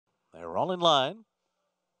They're all in line.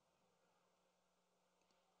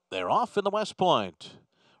 They're off in the West Point.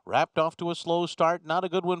 Wrapped off to a slow start. Not a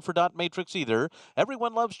good one for Dot Matrix either.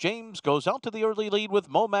 Everyone Loves James goes out to the early lead with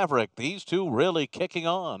Mo Maverick. These two really kicking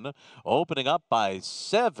on. Opening up by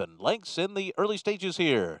 7 lengths in the early stages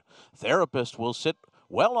here. Therapist will sit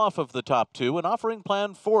well off of the top two and Offering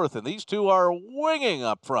Plan fourth. And these two are winging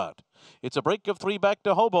up front. It's a break of 3 back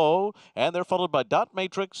to Hobo. And they're followed by Dot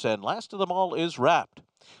Matrix. And last of them all is Wrapped.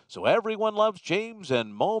 So Everyone Loves James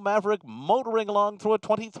and Mo Maverick motoring along through a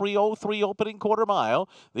 23:03 opening quarter mile.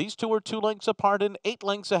 These two are 2 lengths apart and 8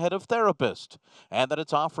 lengths ahead of Therapist. And then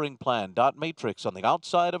it's Offering Plan, Dot Matrix on the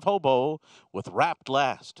outside of Hobo with Wrapped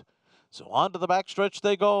last. So on to the backstretch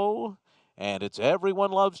they go. And it's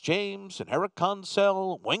Everyone Loves James and Eric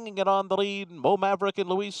Consell winging it on the lead. Mo Maverick and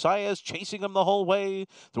Luis Saez chasing him the whole way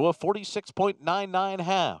through a 46.99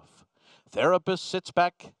 half. Therapist sits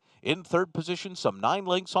back in third position, some 9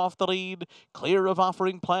 lengths off the lead, clear of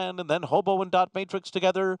Offering Plan, and then Hobo and Dot Matrix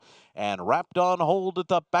together, and Wrapped on hold at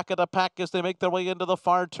the back of the pack as they make their way into the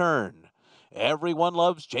far turn. Everyone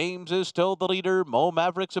Loves James is still the leader. Mo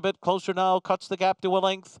Maverick's a bit closer now, cuts the gap to a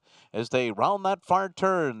length as they round that far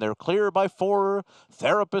turn. They're clear by 4.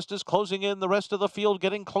 Therapist is closing in. The rest of the field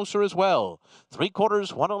getting closer as well.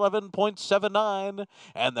 3/4, 111.79,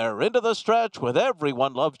 and they're into the stretch with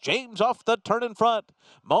Everyone Loves James off the turn in front.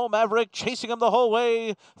 Mo Maverick chasing him the whole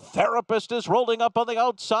way. Therapist is rolling up on the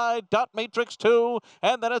outside. Dot Matrix 2,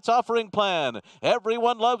 and then it's Offering Plan.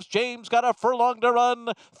 Everyone Loves James got a furlong to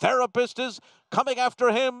run. Therapist is coming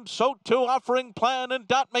after him, so too Offering Plan and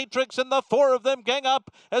Dot Matrix, and the 4 of them gang up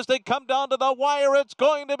as they come down to the wire. It's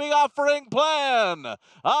going to be Offering Plan.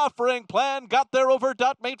 Offering Plan got there over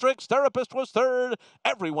Dot Matrix. Therapist was third.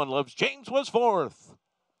 Everyone Loves James was fourth.